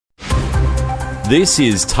This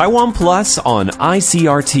is Taiwan Plus on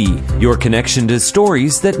ICRT, your connection to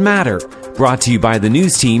stories that matter. Brought to you by the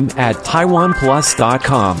news team at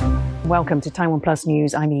taiwanplus.com. Welcome to Taiwan Plus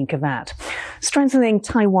News. I'm Ian Kavat. Strengthening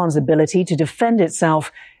Taiwan's ability to defend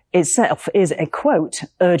itself is a, quote,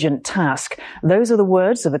 urgent task. Those are the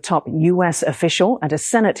words of a top U.S. official at a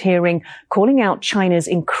Senate hearing calling out China's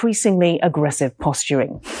increasingly aggressive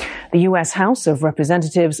posturing. The U.S. House of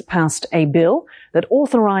Representatives passed a bill that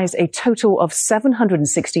authorized a total of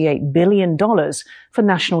 $768 billion for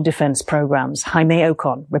national defense programs. Jaime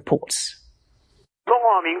Ocon reports. 中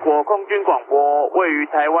华民国空军广播，位于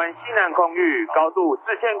台湾西南空域，高度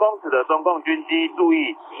4000公尺的中共军机，注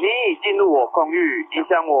意，你已进入我空域，影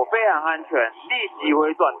响我飞航安全，立即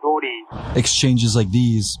回转脱离。 Exchanges like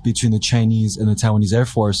these between the Chinese and the Taiwanese Air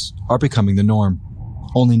Force are becoming the norm.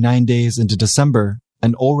 Only 9 days into December,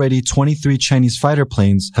 and already 23 Chinese fighter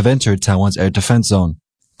planes have entered Taiwan's air defense zone.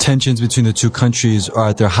 Tensions between the two countries are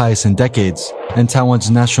at their highest in decades, and Taiwan's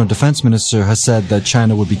national defense minister has said that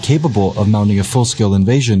China would be capable of mounting a full-scale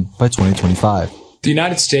invasion by 2025. The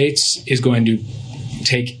United States is going to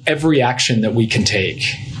take every action that we can take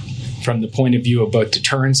from the point of view of both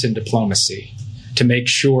deterrence and diplomacy to make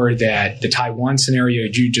sure that the Taiwan scenario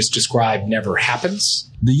you just described never happens.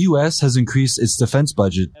 The U.S. has increased its defense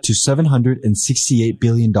budget to $768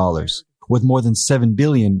 billion. With more than $7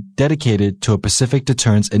 billion dedicated to a Pacific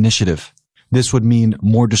deterrence initiative. This would mean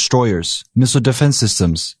more destroyers, missile defense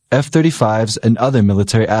systems, F-35s, and other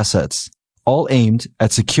military assets, all aimed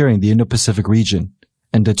at securing the Indo-Pacific region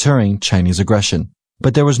and deterring Chinese aggression.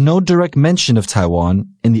 But there was no direct mention of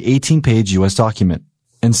Taiwan in the 18-page U.S. document.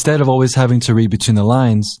 Instead of always having to read between the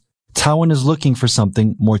lines, Taiwan is looking for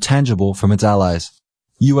something more tangible from its allies.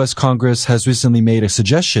 U.S. Congress has recently made a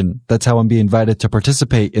suggestion that Taiwan be invited to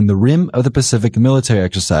participate in the Rim of the Pacific military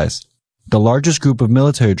exercise, the largest group of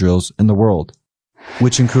military drills in the world,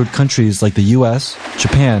 which include countries like the U.S.,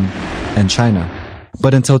 Japan, and China.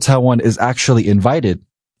 But until Taiwan is actually invited,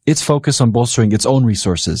 it's focused on bolstering its own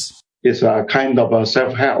resources. It's a kind of a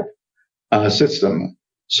self-help system.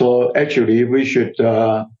 So actually, we should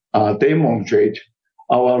demonstrate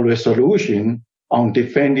our resolution on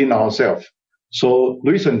defending ourselves. So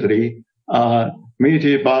recently,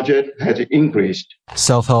 military budget has increased.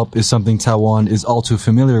 Self-help is something Taiwan is all too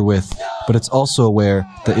familiar with, but it's also aware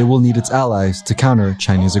that it will need its allies to counter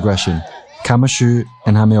Chinese aggression. Kamashu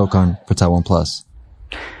and Jaime Ocon for Taiwan Plus.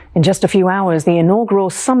 In just a few hours, the inaugural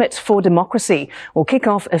Summit for Democracy will kick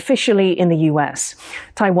off officially in the U.S.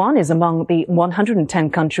 Taiwan is among the 110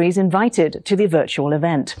 countries invited to the virtual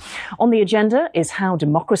event. On the agenda is how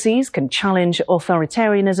democracies can challenge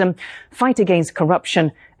authoritarianism, fight against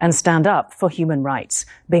corruption, and stand up for human rights.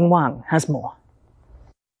 Bing Wang has more.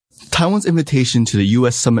 Taiwan's invitation to the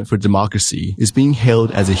U.S. Summit for Democracy is being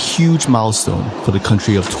hailed as a huge milestone for the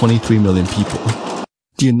country of 23 million people.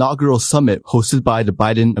 The inaugural summit, hosted by the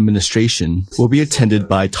Biden administration, will be attended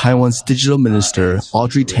by Taiwan's digital minister,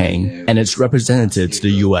 Audrey Tang, and its representative to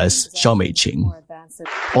the U.S., Hsiao.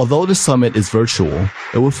 Although the summit is virtual,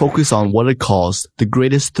 it will focus on what it calls the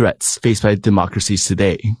greatest threats faced by democracies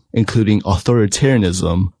today, including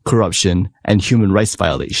authoritarianism, corruption, and human rights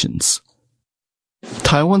violations.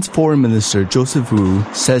 Taiwan's Foreign Minister Joseph Wu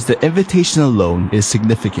says the invitation alone is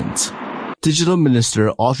significant. Digital Minister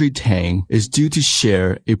Audrey Tang is due to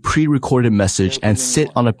share a pre-recorded message and sit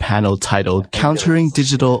on a panel titled Countering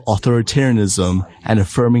Digital Authoritarianism and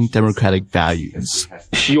Affirming Democratic Values.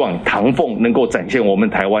 希望唐凤能够展现我们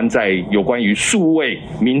台湾在有关于数位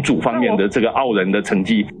民主方面的这个傲人的成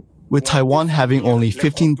绩。 With Taiwan having only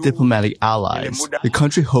 15 diplomatic allies, the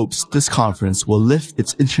country hopes this conference will lift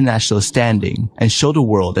its international standing and show the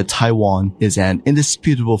world that Taiwan is an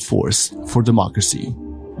indisputable force for democracy.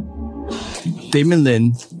 Damon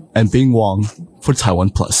Lin and Bing Wang for Taiwan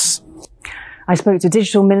Plus. I spoke to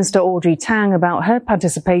Digital Minister Audrey Tang about her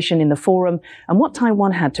participation in the forum and what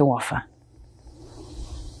Taiwan had to offer.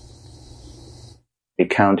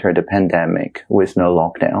 Counter the pandemic with no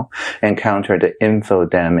lockdown and counter the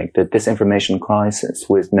infodemic, the disinformation crisis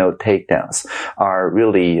with no takedowns are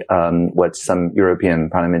really what some European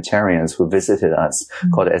parliamentarians who visited us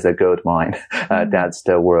called as a gold mine. That's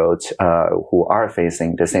the world who are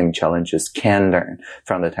facing the same challenges can learn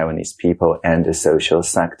from the Taiwanese people and the social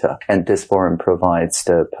sector. And this forum provides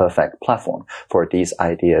the perfect platform for these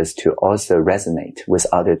ideas to also resonate with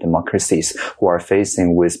other democracies who are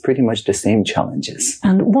facing with pretty much the same challenges.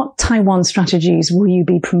 And what Taiwan strategies will you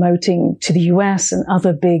be promoting to the US and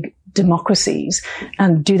other big democracies,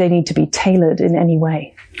 and do they need to be tailored in any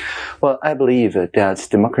way? Well, I believe that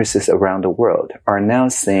democracies around the world are now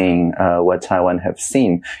seeing what Taiwan have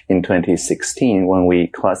seen in 2016 when we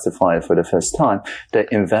classified for the first time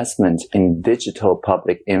the investment in digital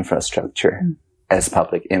public infrastructure as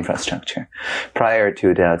public infrastructure. Prior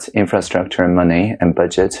to that, infrastructure money and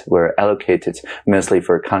budget were allocated mostly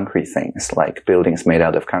for concrete things, like buildings made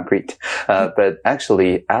out of concrete. But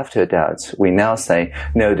actually, after that, we now say,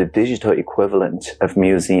 no, the digital equivalent of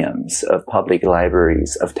museums, of public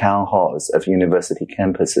libraries, of town halls, of university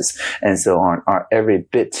campuses, and so on, are every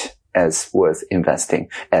bit as worth investing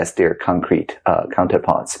as their concrete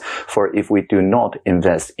counterparts. For if we do not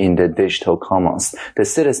invest in the digital commons, the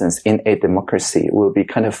citizens in a democracy will be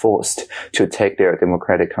kind of forced to take their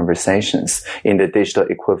democratic conversations in the digital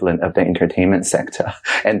equivalent of the entertainment sector.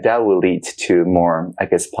 And that will lead to more, I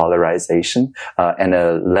guess, polarization and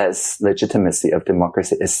a less legitimacy of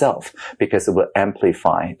democracy itself, because it will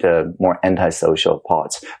amplify the more antisocial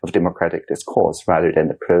parts of democratic discourse rather than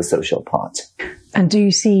the pro-social part. And do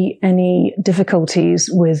you see any difficulties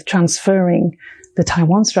with transferring the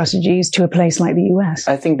Taiwan strategies to a place like the US?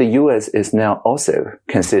 I think the US is now also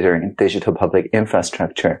considering digital public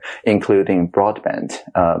infrastructure, including broadband,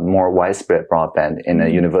 more widespread broadband in a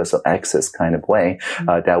universal access kind of way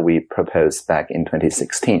that we proposed back in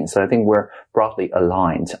 2016. So I think we're broadly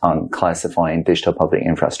aligned on classifying digital public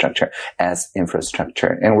infrastructure as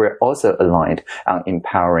infrastructure. And we're also aligned on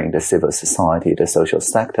empowering the civil society, the social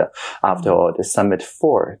sector. After all, the Summit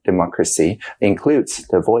for Democracy includes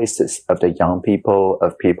the voices of the young people,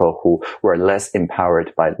 of people who were less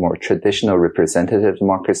empowered by more traditional representative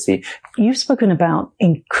democracy. You've spoken about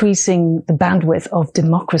increasing the bandwidth of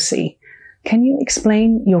democracy. Can you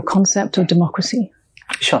explain your concept of democracy?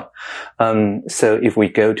 Sure. So if we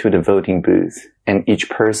go to the voting booth and each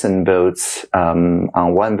person votes on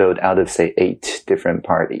one vote out of, say, 8 different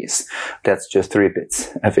parties, that's just 3 bits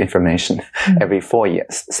of information every 4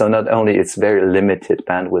 years. So not only it's very limited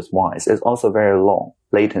bandwidth-wise, it's also very long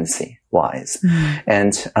latency-wise.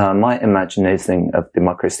 And my imagination of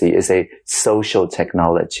democracy is a social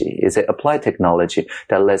technology, is an applied technology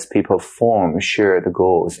that lets people share the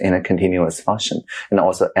goals in a continuous fashion, and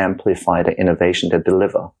also amplify the innovation that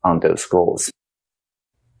deliver on those goals.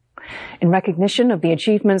 In recognition of the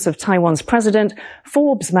achievements of Taiwan's president,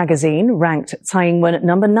 Forbes magazine ranked Tsai Ing-wen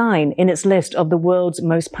number 9 in its list of the world's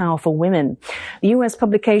most powerful women. The US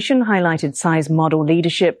publication highlighted Tsai's model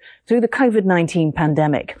leadership through the COVID-19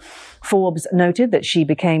 pandemic. Forbes noted that she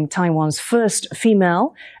became Taiwan's first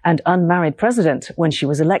female and unmarried president when she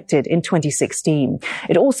was elected in 2016.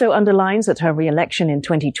 It also underlines that her re-election in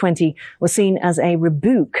 2020 was seen as a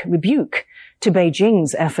rebuke to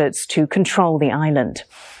Beijing's efforts to control the island.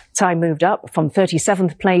 Tsai moved up from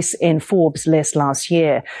 37th place in Forbes' list last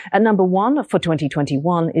year. At number 1 for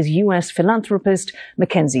 2021 is US philanthropist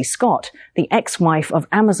Mackenzie Scott, the ex-wife of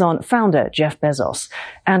Amazon founder Jeff Bezos.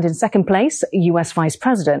 And in second place, US Vice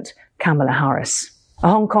President Kamala Harris. A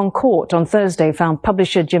Hong Kong court on Thursday found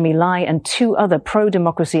publisher Jimmy Lai and 2 other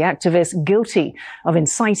pro-democracy activists guilty of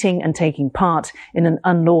inciting and taking part in an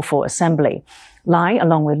unlawful assembly. Lai,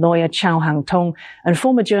 along with lawyer Chow Hang-tong and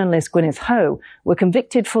former journalist Gwyneth Ho, were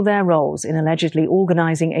convicted for their roles in allegedly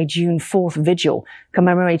organizing a June 4th vigil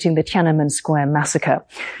commemorating the Tiananmen Square massacre.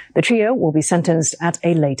 The trio will be sentenced at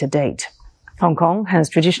a later date. Hong Kong has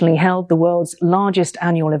traditionally held the world's largest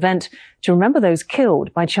annual event to remember those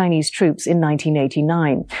killed by Chinese troops in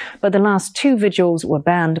 1989. But the last 2 vigils were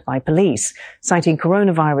banned by police, citing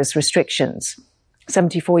coronavirus restrictions.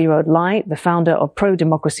 74-year-old Lai, the founder of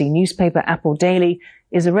pro-democracy newspaper Apple Daily,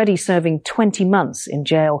 is already serving 20 months in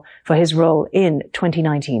jail for his role in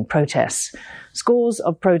 2019 protests. Scores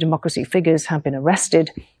of pro-democracy figures have been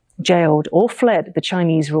arrested, jailed, or fled the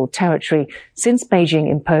Chinese-ruled territory since Beijing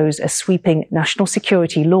imposed a sweeping national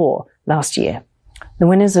security law last year. The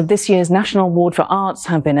winners of this year's National Award for Arts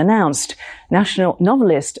have been announced. National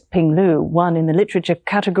novelist Ping Lu won in the literature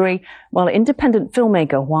category, while independent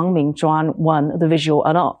filmmaker Wang Mingzhuan won the Visual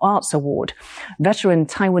Arts Award. Veteran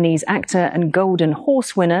Taiwanese actor and Golden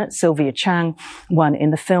Horse winner Sylvia Chang won in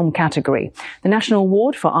the film category. The National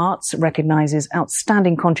Award for Arts recognizes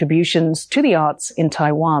outstanding contributions to the arts in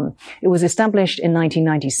Taiwan. It was established in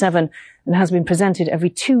 1997 and has been presented every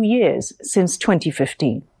 2 years since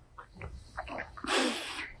 2015.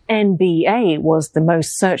 NBA was the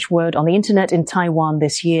most searched word on the internet in Taiwan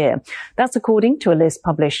this year. That's according to a list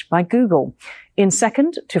published by Google. In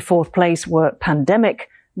second to fourth place were pandemic,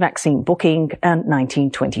 vaccine booking, and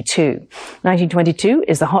 1922. 1922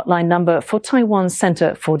 is the hotline number for Taiwan's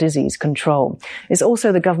Center for Disease Control. It's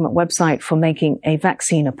also the government website for making a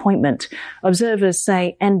vaccine appointment. Observers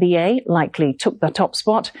say NBA likely took the top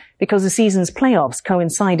spot because the season's playoffs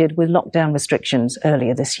coincided with lockdown restrictions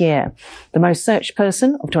earlier this year. The most searched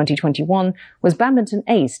person of 2021 was badminton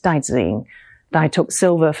ace Dai Ziyin. Dai took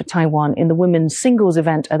silver for Taiwan in the women's singles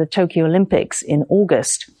event at the Tokyo Olympics in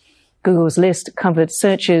August. Google's list covered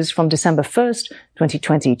searches from December 1st,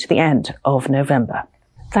 2020 to the end of November.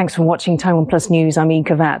 Thanks for watching Taiwan Plus News. I'm Ian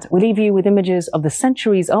Kavat. We leave you with images of the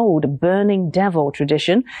centuries-old burning devil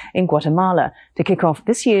tradition in Guatemala to kick off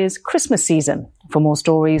this year's Christmas season. For more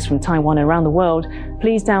stories from Taiwan and around the world,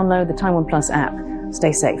 please download the Taiwan Plus app.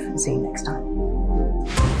 Stay safe and see you next time.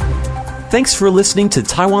 Thanks for listening to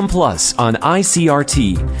Taiwan Plus on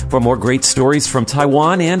ICRT. For more great stories from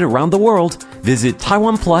Taiwan and around the world, visit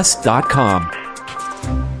taiwanplus.com.